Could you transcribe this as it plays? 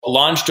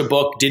launched a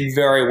book, did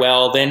very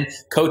well. Then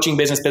Coaching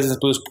Business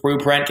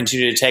Blueprint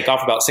continued to take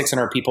off. About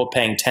 600 people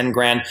paying 10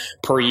 grand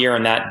per year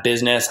in that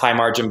business, high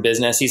margin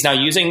business. He's now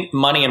using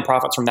money and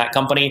profits from that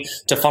company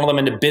to funnel them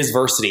into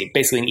Bizversity,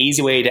 basically an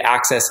easy way to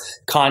access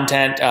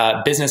content,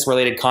 business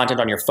related content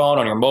on your phone,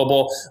 on your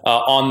mobile,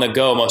 on the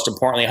go. Most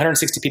importantly,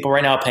 160 people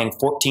right now paying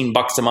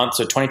 $14 a month,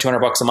 so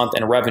 $2,200 a month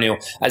in revenue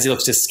as he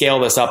looks to scale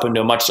this up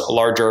into a much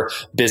larger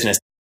business.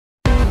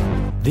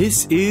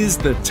 This is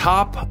the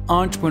Top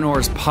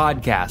Entrepreneurs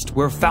Podcast,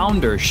 where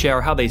founders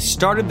share how they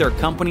started their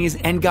companies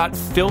and got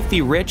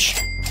filthy rich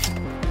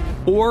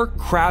or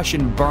crash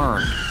and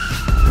burn.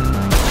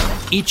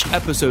 Each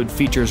episode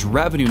features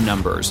revenue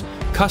numbers,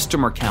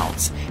 customer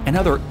counts, and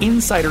other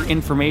insider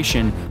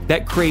information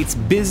that creates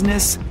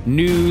business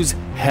news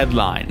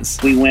headlines.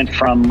 We went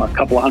from a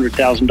couple of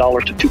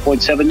 $100,000 to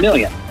 $2.7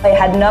 million. I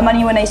had no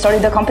money when I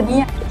started the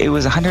company. It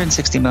was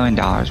 $160 million,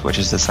 which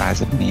is the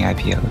size of many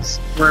IPOs.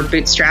 We're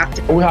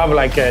bootstrapped. We have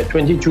like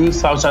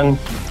 22,000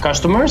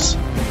 customers.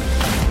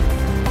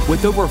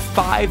 With over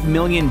 5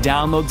 million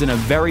downloads in a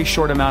very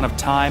short amount of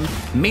time,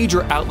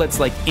 major outlets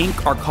like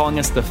Inc. are calling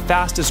us the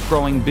fastest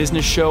growing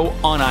business show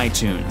on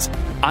iTunes.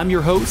 I'm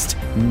your host,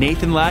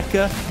 Nathan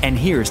Latka, and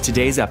here's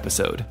today's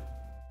episode.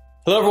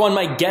 Hello, everyone.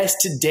 My guest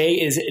today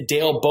is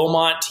Dale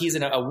Beaumont. He's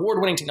an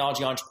award-winning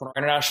technology entrepreneur,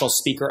 international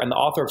speaker, and the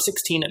author of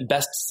 16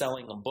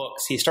 best-selling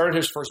books. He started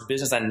his first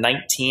business at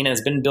 19 and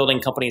has been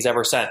building companies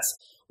ever since.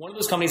 One of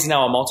those companies is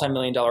now a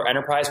multi-million-dollar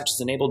enterprise, which has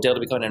enabled Dale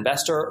to become an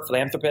investor,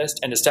 philanthropist,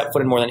 and to step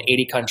foot in more than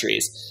 80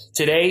 countries.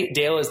 Today,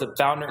 Dale is the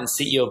founder and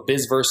CEO of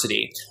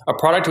Bizversity, a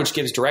product which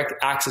gives direct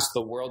access to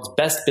the world's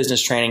best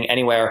business training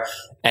anywhere,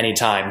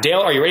 anytime. Dale,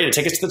 are you ready to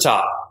take us to the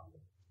top?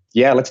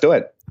 Yeah, let's do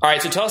it. All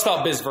right, so tell us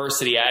about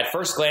Bizversity. At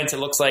first glance, it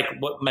looks like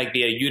what might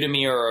be a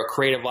Udemy or a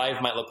Creative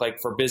Live might look like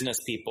for business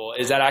people.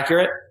 Is that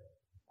accurate?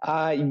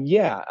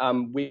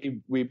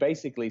 We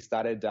basically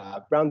started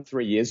around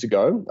 3 years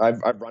ago.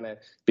 I've run a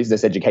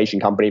business education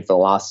company for the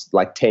last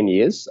 10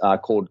 years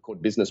called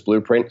Business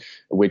Blueprint,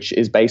 which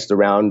is based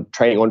around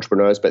training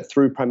entrepreneurs, but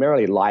through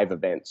primarily live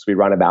events. We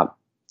run about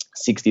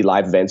 60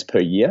 live events per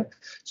year.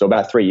 So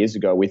about 3 years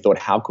ago, we thought,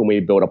 how can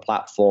we build a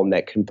platform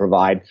that can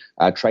provide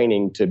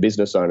training to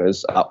business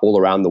owners all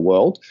around the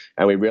world?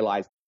 And we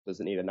realized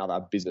doesn't need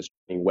another business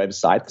training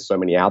website. There's so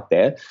many out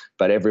there,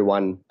 but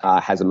everyone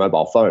has a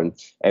mobile phone.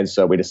 And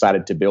so we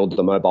decided to build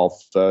the mobile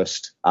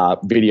first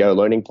video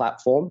learning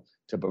platform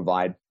to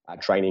provide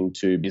training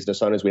to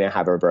business owners. We now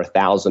have over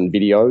 1,000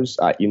 videos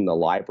in the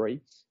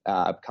library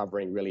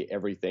covering really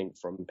everything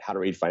from how to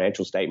read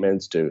financial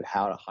statements to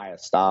how to hire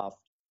staff,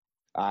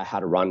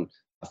 how to run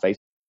a Facebook.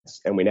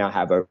 And we now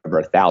have over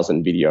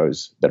 1,000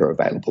 videos that are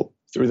available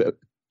through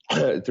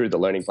the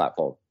learning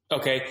platform.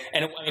 Okay.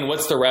 And I mean,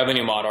 what's the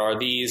revenue model?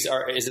 Is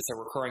this a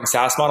recurring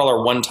SaaS model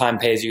or one-time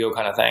pay-as-you-go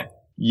kind of thing?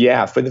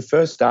 Yeah. For the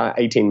first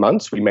 18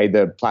 months, we made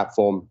the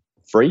platform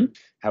free.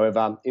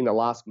 However, in the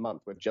last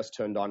month, we've just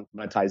turned on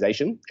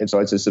monetization. And so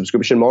it's a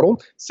subscription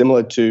model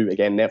similar to,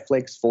 again,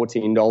 Netflix,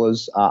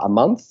 $14 a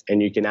month.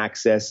 And you can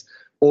access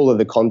all of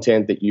the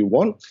content that you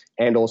want.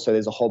 And also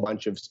there's a whole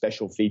bunch of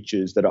special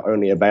features that are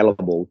only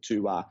available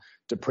to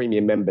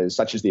premium members,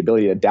 such as the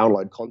ability to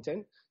download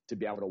content, to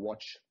be able to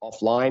watch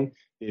offline,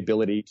 the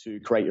ability to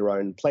create your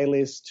own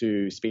playlist,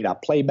 to speed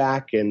up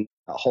playback, and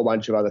a whole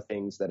bunch of other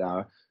things that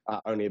are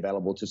only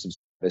available to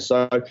subscribers.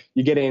 So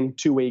you get in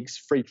 2 weeks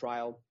free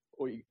trial,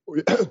 or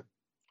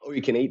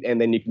you can eat,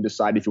 and then you can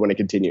decide if you want to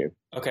continue.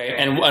 Okay,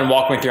 and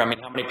walk me through,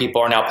 how many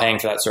people are now paying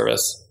for that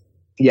service?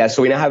 Yeah,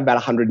 so we now have about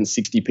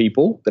 160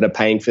 people that are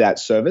paying for that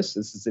service.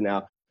 This is in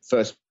our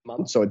first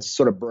month, so it's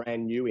sort of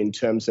brand new in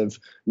terms of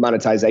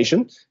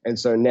monetization. And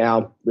so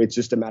now it's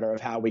just a matter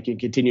of how we can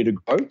continue to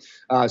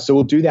grow. So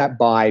we'll do that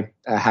by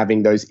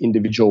having those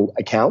individual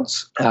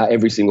accounts,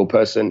 every single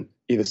person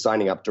either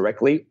signing up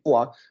directly,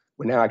 or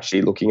we're now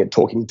actually looking at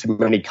talking to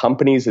many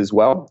companies as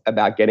well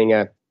about getting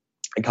a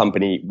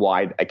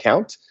company-wide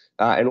account.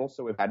 And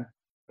also we've had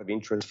of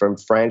interest from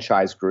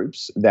franchise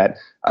groups that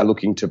are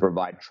looking to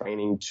provide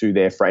training to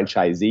their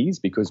franchisees,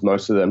 because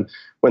most of them,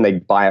 when they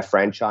buy a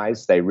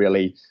franchise, they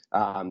really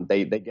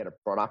they get a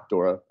product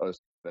or a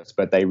service,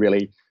 but they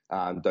really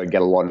don't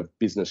get a lot of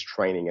business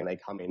training, and they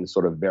come in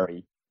sort of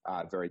very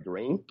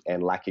green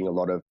and lacking a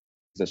lot of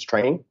business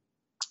training.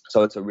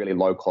 So it's a really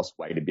low cost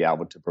way to be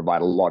able to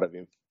provide a lot of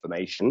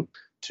information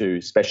to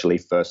especially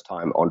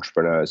first-time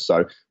entrepreneurs.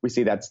 So we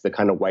see that's the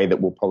kind of way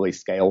that we'll probably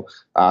scale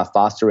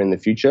faster in the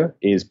future,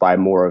 is by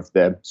more of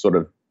the sort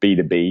of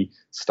B2B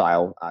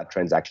style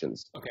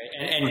transactions. Okay,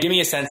 and give me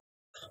a sense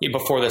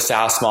before the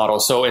SaaS model.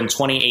 So in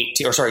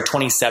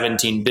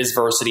 2017,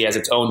 Bizversity as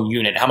its own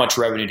unit, how much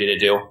revenue did it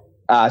do?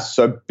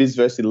 So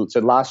Bizversity,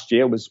 so last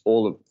year was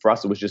for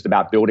us, it was just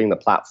about building the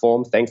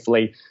platform.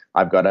 Thankfully,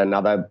 I've got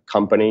another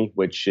company,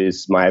 which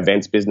is my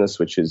events business,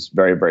 which is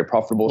very, very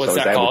profitable. What's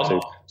so that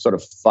called?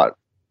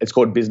 It's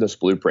called Business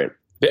Blueprint.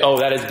 Oh,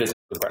 that is Business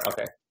Blueprint.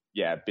 Okay.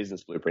 Yeah,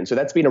 Business Blueprint. So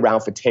that's been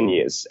around for 10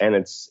 years, and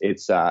it's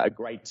a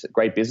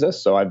great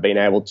business. So I've been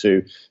able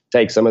to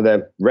take some of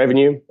the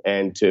revenue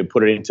and to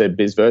put it into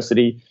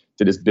Bizversity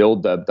just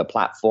build the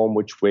platform,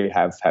 which we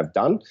have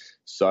done.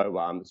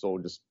 So it's all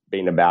just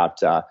been about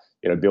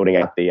building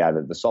out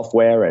the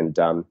software, and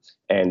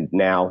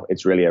now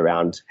it's really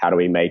around how do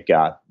we make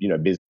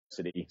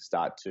Bizversity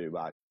start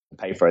to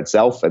pay for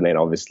itself, and then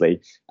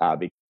obviously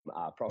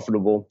become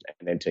profitable,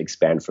 and then to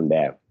expand from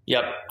there.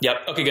 Yep.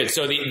 Okay, good.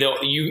 So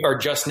you are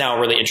just now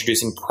really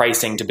introducing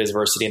pricing to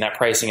Bizversity, and that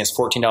pricing is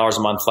 $14 a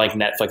month, like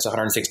Netflix,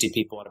 160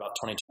 people at about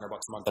 $2,200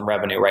 a month in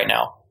revenue right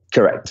now.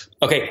 Correct.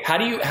 Okay. How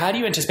do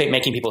you anticipate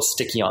making people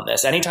sticky on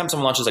this? Anytime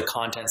someone launches a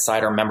content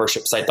site or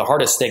membership site, the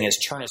hardest thing is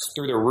churn is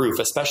through the roof,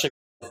 especially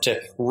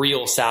to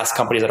real SaaS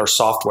companies that are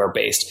software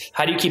based.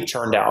 How do you keep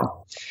churn down?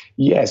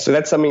 Yeah, so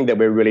that's something that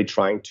we're really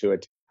trying to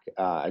attack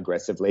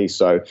aggressively.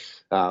 So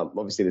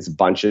obviously there's a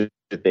bunch of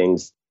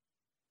things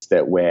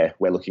that we're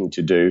looking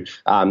to do.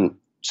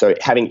 So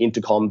having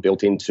intercom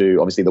built into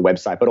obviously the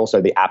website, but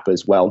also the app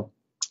as well.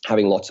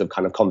 Having lots of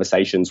kind of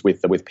conversations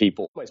with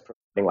people, almost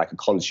providing like a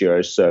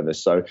concierge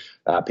service. So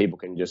people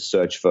can just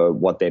search for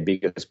what their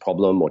biggest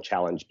problem or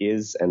challenge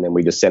is, and then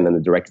we just send them the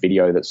direct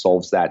video that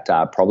solves that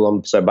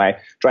problem. So by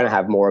trying to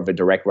have more of a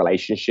direct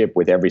relationship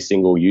with every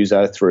single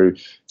user through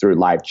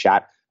live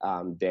chat,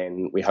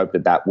 then we hope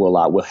that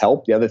will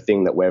help. The other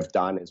thing that we've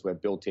done is we've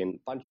built in a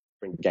bunch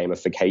of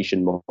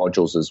gamification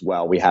modules as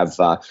well. We have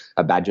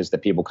badges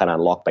that people can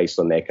unlock based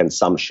on their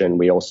consumption.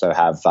 We also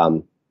have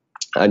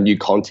new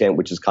content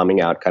which is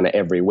coming out kind of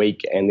every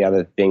week, and the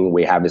other thing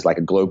we have is like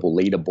a global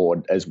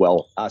leaderboard as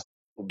well,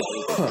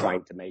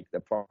 trying to make the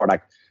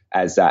product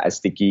as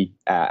sticky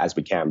as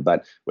we can.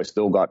 But we've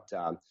still got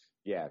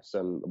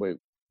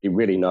we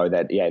really know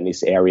that in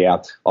this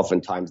area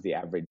oftentimes the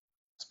average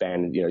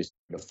span is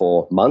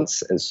 4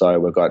 months, and so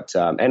we've got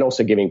and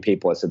also giving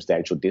people a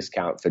substantial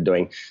discount for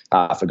going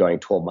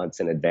 12 months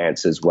in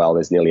advance as well.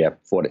 There's nearly a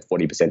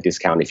 40%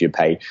 discount if you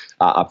pay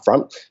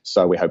upfront.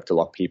 So we hope to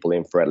lock people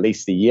in for at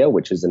least a year,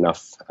 which is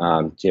enough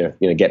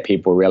get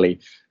people really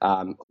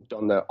hooked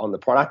on the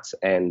product,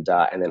 and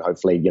then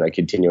hopefully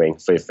continuing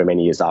for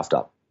many years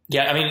after.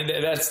 Yeah, I mean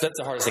that's the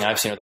hardest thing I've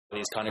seen with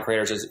these content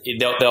creators is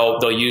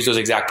they'll use those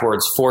exact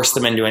words, force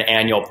them into an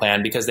annual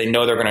plan because they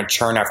know they're going to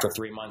churn after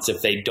 3 months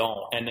if they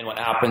don't. And then what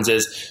happens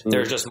is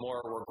there's just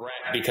more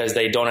regret because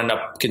they don't end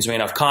up consuming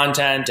enough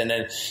content. And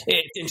then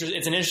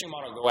it's an interesting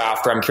model to go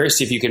after. I'm curious to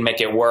see if you can make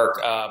it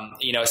work.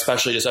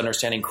 Especially just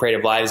understanding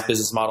Creative Live's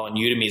business model and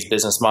Udemy's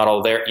business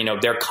model.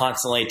 They're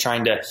constantly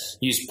trying to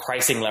use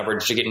pricing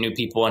leverage to get new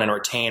people in and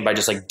retain by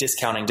just like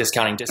discounting. And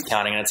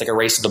it's like a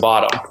race to the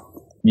bottom.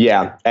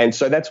 Yeah. And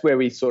so that's where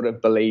we sort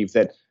of believe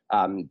that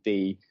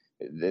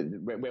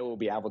where we'll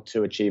be able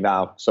to achieve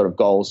our sort of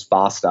goals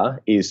faster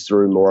is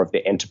through more of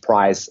the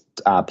enterprise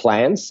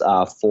plans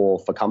for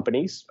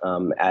companies.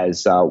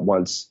 As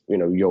once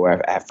you're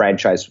a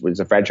franchise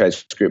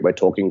group, we're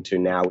talking to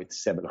now with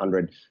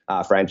 700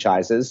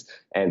 franchises,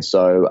 and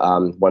so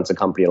once a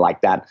company like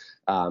that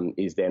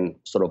is then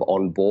sort of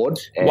on board.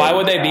 And, why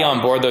would they be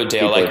on board though,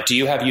 Dale? Like, do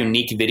you have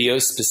unique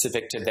videos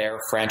specific to their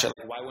franchise?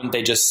 Why wouldn't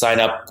they just sign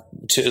up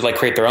to like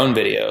create their own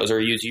videos or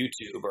use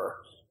YouTube or?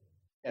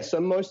 Yeah,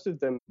 so most of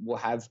them will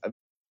have a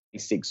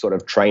basic sort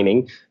of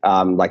training,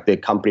 like the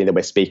company that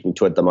we're speaking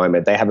to at the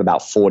moment. They have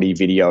about 40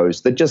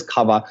 videos that just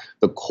cover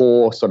the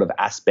core sort of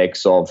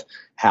aspects of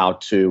how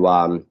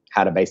to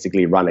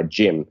basically run a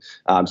gym.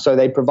 So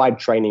they provide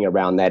training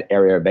around that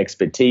area of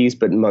expertise,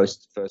 but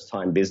most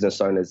first-time business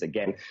owners,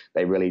 again,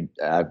 they really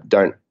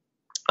don't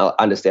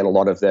understand a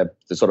lot of the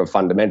sort of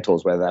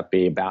fundamentals, whether that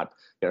be about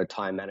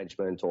time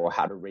management or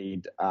how to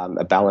read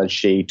a balance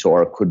sheet,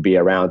 or it could be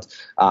around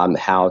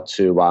how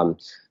to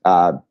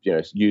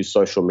use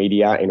social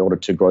media in order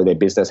to grow their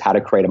business, how to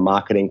create a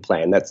marketing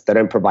plan. They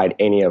don't provide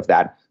any of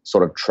that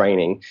sort of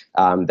training.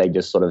 They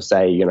just sort of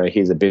say,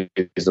 here's a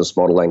business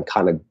model and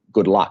kind of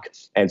good luck.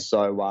 And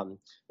so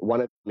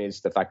one of them is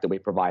the fact that we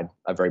provide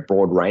a very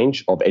broad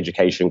range of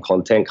education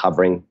content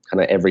covering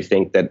kind of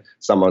everything that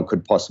someone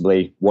could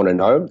possibly want to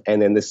know.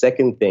 And then the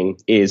second thing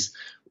is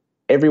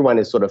everyone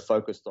is sort of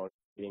focused on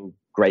getting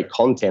great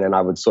content, and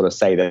I would sort of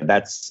say that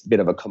that's a bit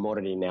of a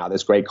commodity now.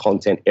 There's great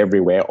content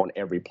everywhere on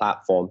every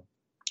platform.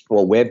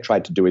 What we've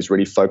tried to do is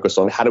really focus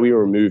on how do we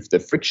remove the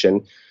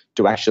friction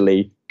to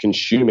actually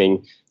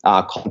consuming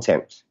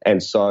content.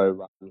 And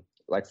so,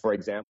 like for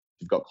example,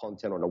 you've got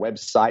content on a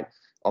website.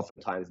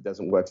 Oftentimes it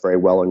doesn't work very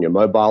well on your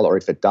mobile, or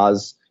if it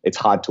does, it's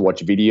hard to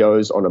watch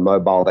videos on a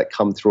mobile that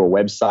come through a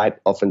website.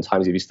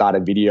 Oftentimes if you start a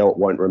video, it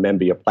won't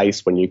remember your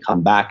place when you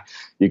come back.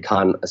 You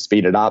can't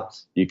speed it up.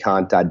 You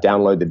can't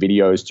download the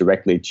videos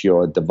directly to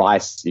your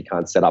device. You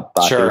can't set up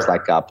things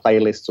like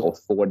playlists or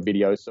forward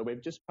videos. So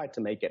we've just tried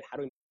to make it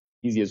as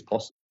easy as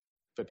possible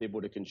for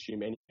people to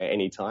consume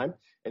any time.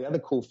 And the other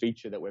cool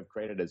feature that we've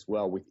created as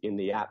well within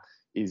the app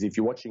is if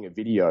you're watching a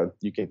video,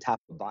 you can tap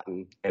a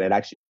button and it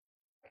actually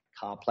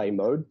CarPlay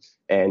mode,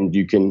 and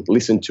you can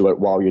listen to it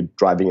while you're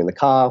driving in the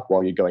car,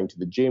 while you're going to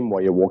the gym,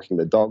 while you're walking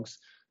the dogs.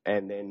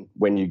 And then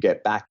when you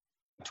get back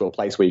to a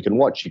place where you can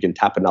watch, you can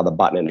tap another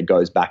button and it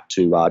goes back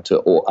to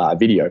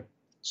video.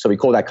 So we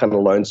call that kind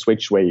of learn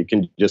switch, where you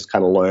can just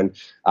kind of learn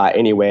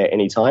anywhere,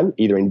 anytime,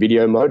 either in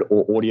video mode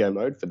or audio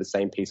mode for the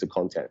same piece of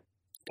content.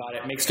 Got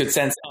it. Makes good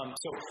sense.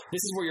 So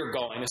this is where you're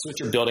going. This is what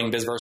you're building,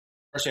 BizVersa.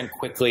 Understand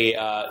quickly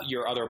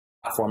your other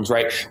platforms,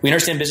 right? We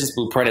understand Business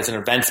Blueprint. It's an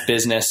events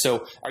business.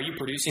 So are you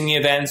producing the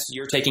events?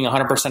 You're taking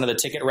 100% of the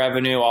ticket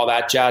revenue, all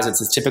that jazz.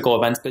 It's a typical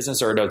events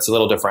business, or no, it's a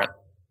little different?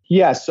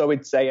 Yeah, so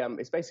it's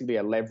basically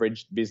a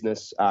leveraged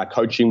business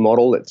coaching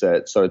model. It's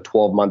a sort of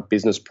 12-month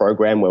business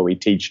program where we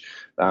teach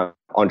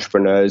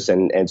entrepreneurs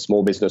and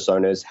small business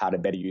owners how to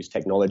better use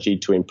technology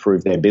to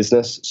improve their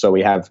business. So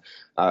we have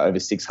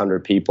over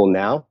 600 people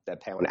now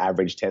that pay on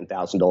average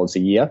 $10,000 a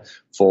year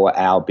for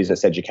our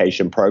business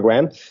education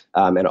program,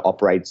 and it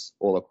operates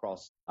all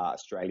across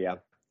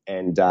Australia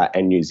and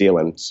New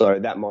Zealand. So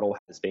that model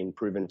has been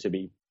proven to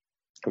be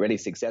really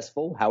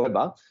successful.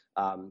 However,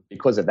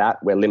 because of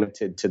that, we're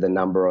limited to the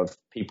number of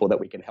people that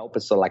we can help.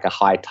 It's sort of like a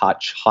high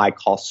touch, high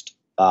cost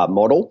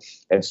model.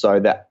 And so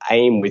the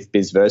aim with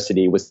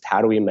BizVersity was,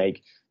 how do we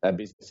make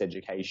business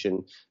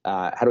education,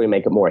 how do we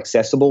make it more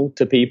accessible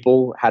to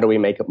people? How do we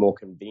make it more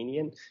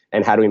convenient?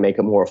 And how do we make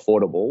it more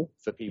affordable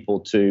for people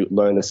to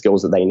learn the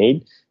skills that they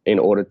need in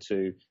order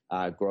to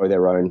grow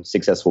their own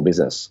successful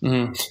business?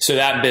 Mm-hmm. So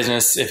that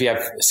business, if you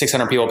have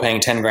 600 people paying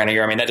 10 grand a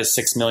year, I mean, that does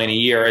 $6 million a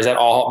year. Is that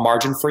all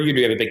margin for you?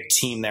 Do you have a big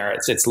team there?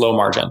 It's low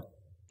margin.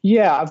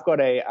 Yeah, I've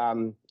got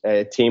a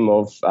team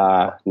of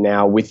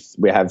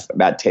we have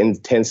about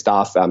 10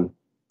 staff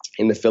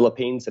in the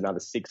Philippines, another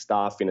 6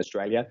 staff in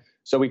Australia.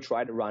 So we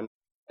try to run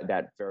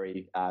that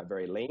very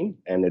lean,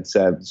 and it's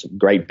a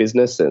great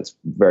business and it's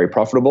very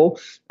profitable.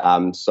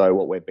 So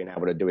what we've been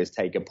able to do is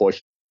take a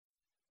portion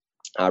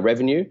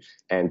revenue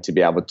and to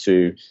be able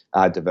to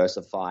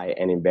diversify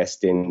and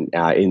invest in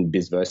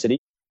BizVersity,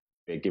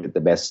 give it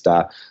the best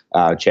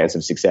chance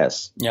of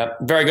success. Yep,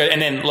 very good. And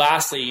then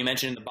lastly, you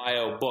mentioned in the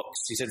bio books.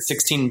 You said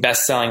 16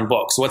 best-selling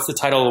books. What's the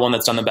title of the one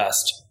that's done the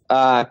best?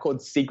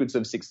 Called Secrets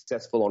of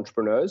Successful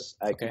Entrepreneurs,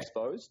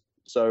 Exposed.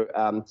 So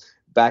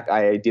back,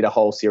 I did a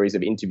whole series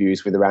of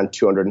interviews with around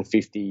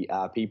 250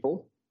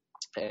 people,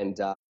 and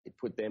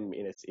put them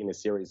in a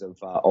series of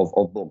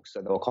books.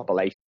 So they were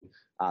compilation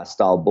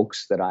style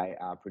books that I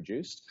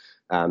produced.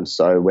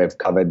 So we've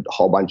covered a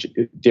whole bunch of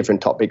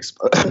different topics.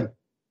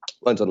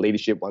 One's on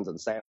leadership, one's on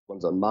sales,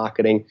 one's on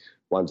marketing,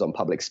 one's on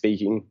public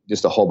speaking,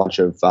 just a whole bunch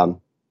of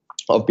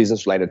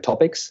business-related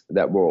topics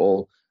that were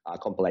all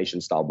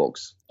compilation-style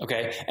books.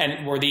 Okay.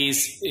 And were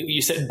these,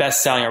 you said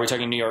best-selling, are we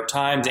talking New York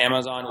Times,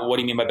 Amazon? What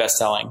do you mean by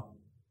best-selling?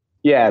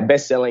 Yeah,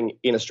 best-selling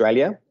in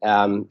Australia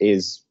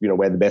is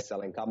where the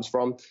best-selling comes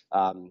from.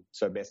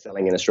 So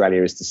best-selling in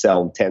Australia is to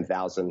sell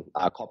 10,000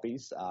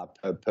 copies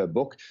per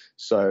book.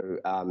 So,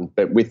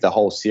 but with the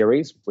whole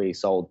series, we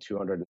sold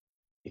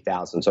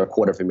 200,000, so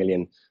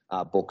 250,000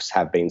 books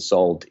have been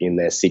sold in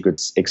their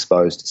Secrets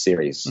Exposed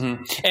series.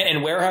 Mm-hmm.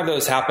 And where have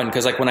those happened?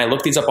 Because like when I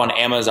look these up on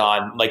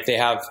Amazon, like they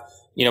have,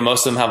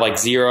 most of them have like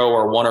 0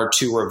 or 1 or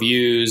 2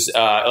 reviews,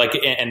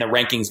 and the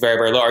ranking's very,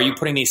 very low. Are you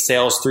putting these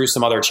sales through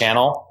some other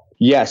channel?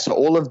 Yeah, so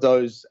all of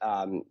those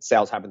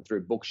sales happened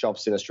through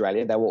bookshops in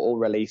Australia. They were all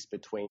released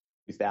between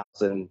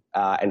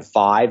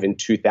 2005 and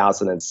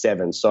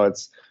 2007. So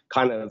it's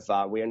kind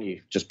of, we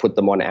only just put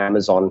them on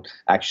Amazon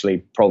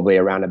actually probably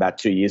around about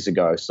 2 years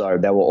ago. So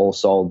they were all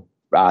sold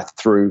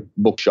through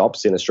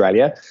bookshops in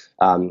Australia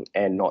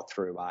and not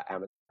through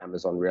Amazon.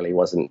 Amazon really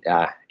wasn't,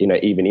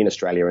 even in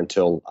Australia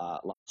until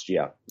last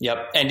year.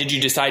 Yep. And did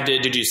you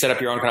set up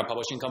your own kind of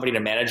publishing company to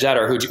manage that,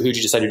 or who'd you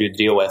decide to do the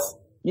deal with?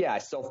 Yeah, I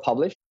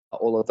self-published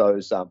all of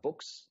those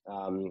books,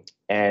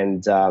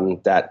 and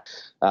that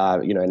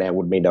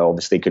enabled me to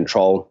obviously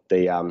control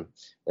the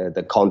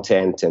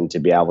content and to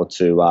be able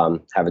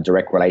to have a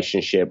direct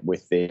relationship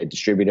with the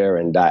distributor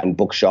and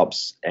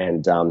bookshops,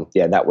 and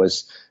that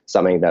was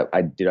something that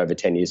I did over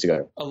 10 years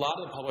ago. A lot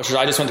of the publishers,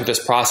 I just went through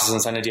this process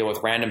and signed a deal with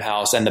Random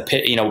House, and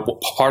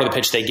part of the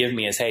pitch they give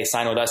me is, hey,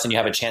 sign with us and you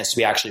have a chance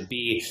to actually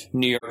be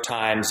New York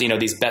Times, these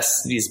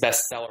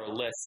bestseller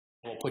lists.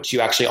 Will put you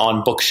actually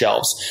on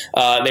bookshelves.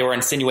 They were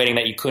insinuating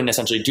that you couldn't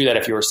essentially do that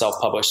if you were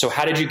self-published. So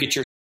how did you get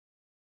your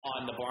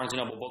on the Barnes &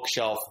 Noble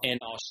bookshelf in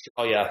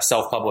Australia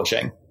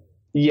self-publishing?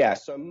 Yeah,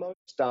 so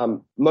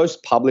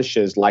most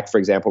publishers, like for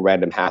example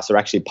Random House, are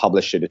actually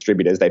publisher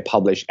distributors. They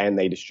publish and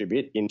they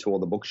distribute into all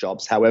the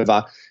bookshops.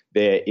 However,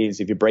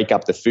 if you break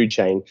up the food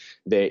chain,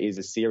 there is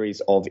a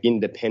series of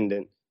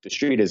independent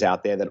distributors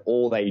out there that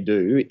all they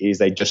do is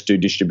they just do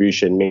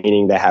distribution,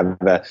 meaning they have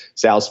a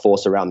sales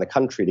force around the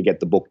country to get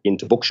the book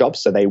into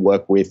bookshops. So they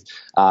work with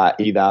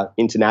either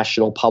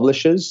international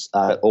publishers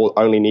or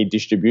only need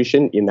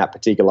distribution in that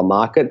particular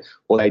market,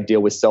 or they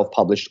deal with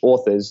self-published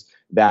authors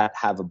that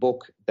have a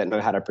book, that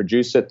know how to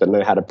produce it, that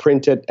know how to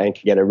print it, and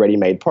can get a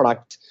ready-made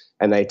product,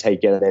 and they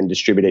take it and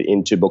distribute it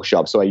into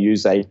bookshops. So I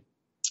use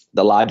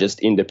the largest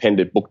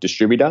independent book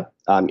distributor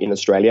in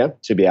Australia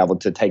to be able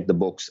to take the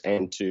books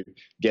and to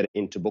get it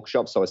into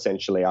bookshops. So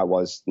essentially I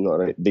was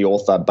not the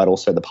author, but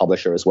also the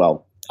publisher as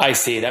well. I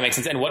see. That makes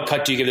sense. And what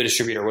cut do you give the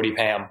distributor? What do you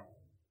pay them?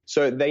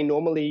 So they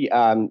normally,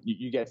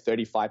 you get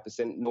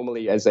 35%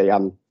 normally as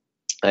a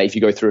If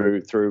you go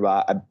through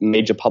a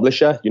major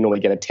publisher, you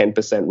normally get a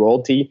 10%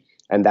 royalty,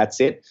 and that's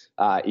it.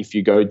 If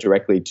you go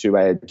directly to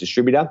a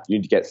distributor, you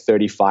get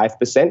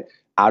 35%,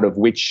 out of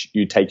which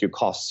you take your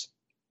costs.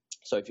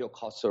 So if your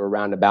costs are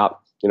around about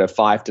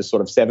 5 to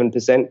sort of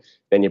 7%,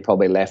 then you're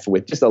probably left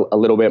with just a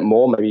little bit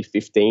more, maybe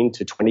 15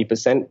 to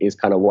 20% is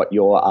kind of what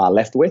you're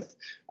left with.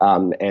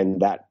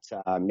 And that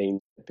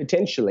means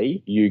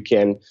potentially you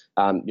can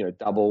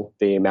double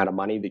the amount of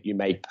money that you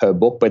make per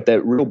book. But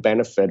the real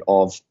benefit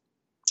of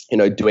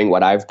doing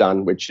what I've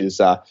done, which is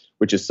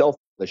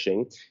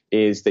self-publishing,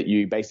 is that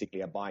you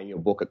basically are buying your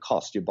book at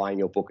cost. You're buying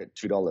your book at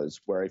 $2,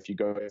 where if you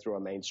go through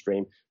a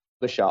mainstream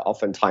publisher,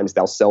 oftentimes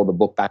they'll sell the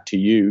book back to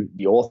you,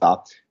 the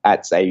author,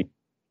 at say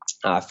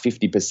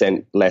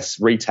 50%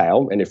 less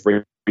retail. And if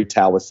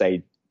retail was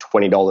say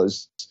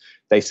 $20,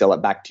 they sell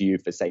it back to you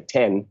for say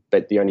 10,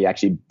 but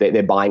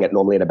they're buying it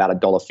normally at about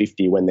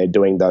 $1.50 when they're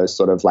doing those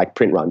sort of like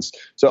print runs.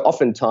 So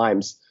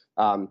oftentimes,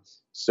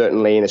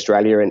 certainly in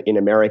Australia and in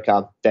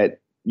America, that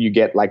you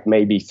get like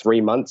maybe 3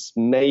 months,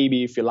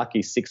 maybe if you're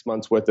lucky, 6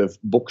 months worth of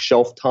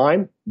bookshelf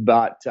time,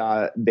 but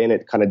then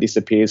it kind of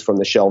disappears from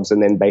the shelves,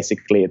 and then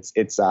basically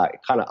it's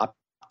kind of up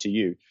to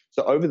you.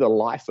 So over the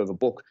life of a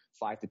book,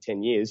 5 to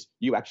 10 years,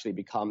 you actually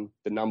become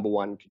the number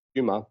one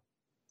consumer,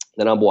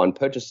 the number one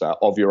purchaser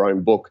of your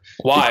own book.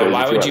 Why?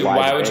 Why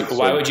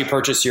would you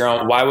purchase your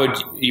own? Why would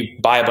you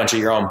buy a bunch of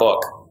your own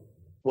book?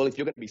 Well, if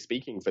you're going to be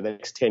speaking for the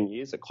next 10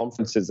 years at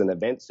conferences and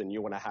events, and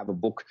you want to have a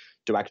book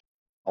to actually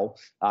sell,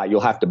 you'll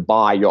have to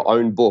buy your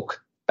own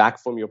book back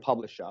from your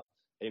publisher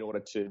in order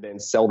to then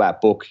sell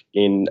that book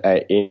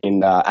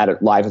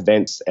at live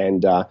events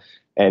and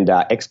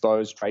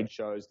expos, trade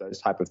shows, those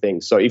type of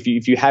things. So if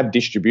you have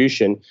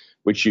distribution,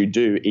 which you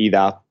do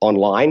either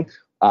online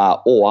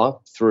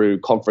or through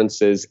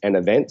conferences and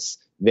events,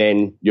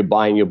 then you're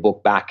buying your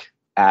book back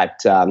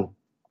at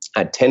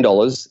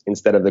 $10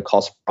 instead of the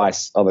cost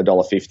price of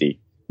 $1.50.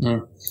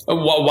 Mm.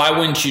 Why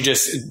wouldn't you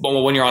just,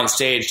 when you're on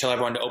stage, tell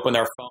everyone to open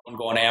their phone,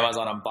 go on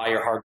Amazon, and buy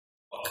your hard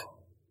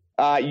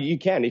book? You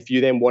can, if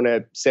you then want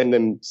to send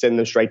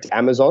them straight to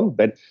Amazon.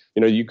 But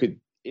you could,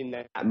 in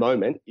that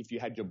moment, if you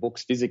had your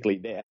books physically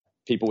there,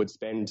 people would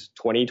spend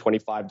 $20,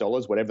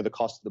 $25, whatever the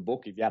cost of the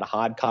book. If you had a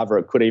hardcover,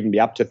 it could even be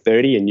up to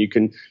 $30, and you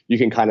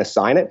can kind of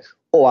sign it.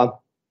 Or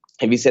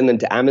if you send them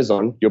to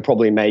Amazon, you'll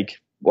probably make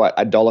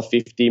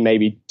 $1.50,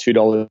 maybe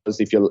 $2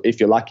 if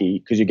you're lucky,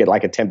 because you get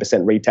like a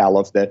 10% retail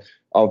of the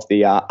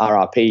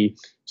RRP.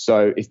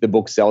 So if the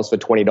book sells for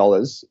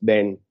 $20,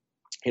 then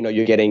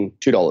you're getting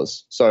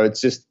 $2. So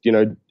it's just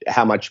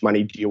how much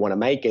money do you want to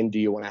make, and do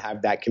you want to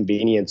have that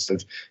convenience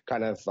of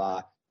kind of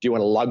do you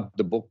want to lug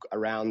the book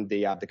around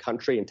the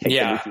country and take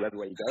them with you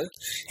everywhere you go?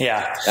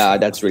 Yeah.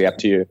 That's really up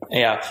to you.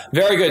 Yeah.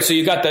 Very good. So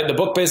you've got the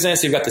book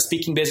business, you've got the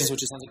speaking business,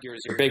 which sounds like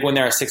your big one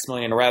there, a $6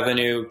 million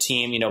revenue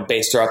team,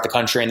 based throughout the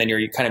country. And then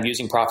you're kind of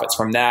using profits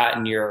from that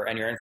and your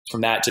influence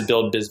from that to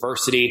build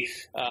Bizversity.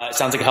 It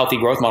sounds like a healthy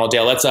growth model.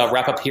 Dale, let's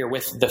wrap up here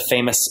with the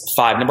famous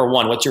 5. Number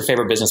 1, what's your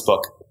favorite business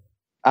book?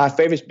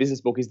 Favorite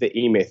business book is The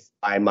E-Myth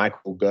by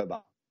Michael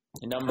Gerber.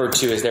 And number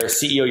 2, is there a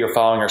CEO you're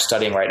following or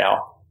studying right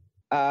now?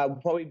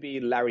 Probably be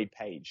Larry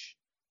Page.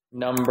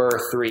 Number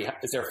 3,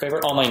 is there a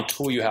favorite online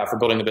tool you have for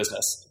building a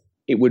business?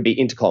 It would be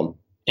Intercom.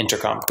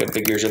 Good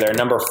figures are there.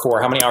 Number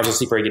 4, how many hours of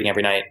sleep are you getting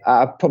every night?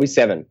 Probably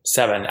 7.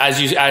 7.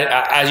 As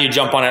you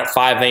jump on at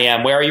 5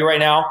 a.m., where are you right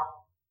now?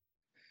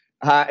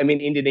 I'm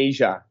in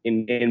Indonesia,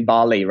 in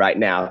Bali right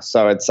now.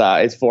 So it's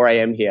 4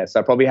 a.m. here. So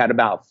I probably had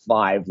about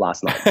 5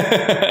 last night. All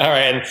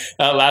right.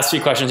 And last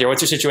few questions here.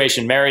 What's your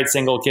situation? Married,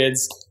 single,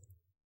 kids?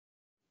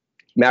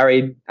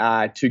 Married,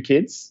 2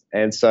 kids.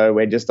 And so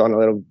we're just on a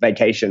little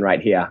vacation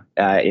right here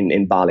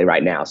in Bali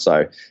right now.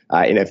 So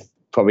in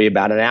probably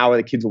about an hour,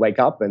 the kids will wake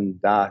up, and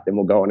then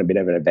we'll go on a bit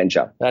of an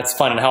adventure. That's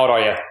fun. And how old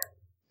are you?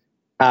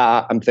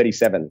 I'm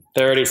 37.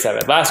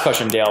 37. Last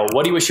question, Dale.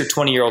 What do you wish your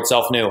 20-year-old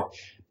self knew?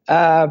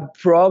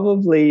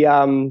 Probably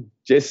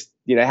just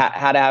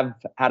how to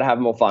have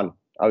more fun.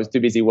 I was too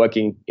busy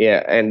working,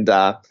 and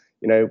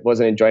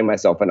wasn't enjoying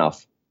myself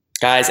enough.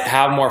 Guys,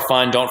 have more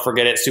fun. Don't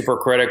forget it. Super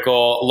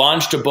critical.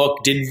 Launched a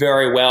book, did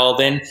very well.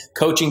 Then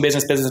Coaching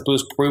Business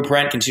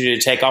Blueprint continued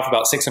to take off.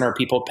 About 600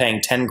 people paying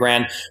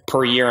 $10,000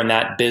 per year in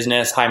that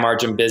business, high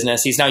margin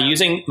business. He's now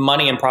using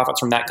money and profits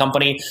from that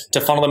company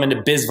to funnel them into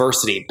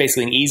Bizversity,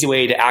 basically an easy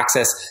way to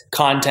access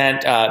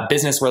content,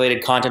 business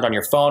related content on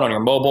your phone, on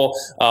your mobile,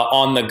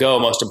 on the go.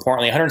 Most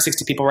importantly,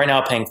 160 people right now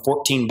paying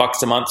 $14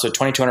 a month, so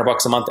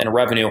 $2,200 a month in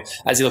revenue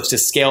as he looks to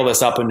scale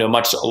this up into a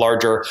much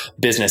larger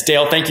business.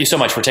 Dale, thank you so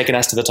much for taking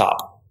us to the top.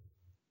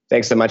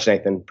 Thanks so much,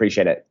 Nathan.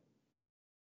 Appreciate it.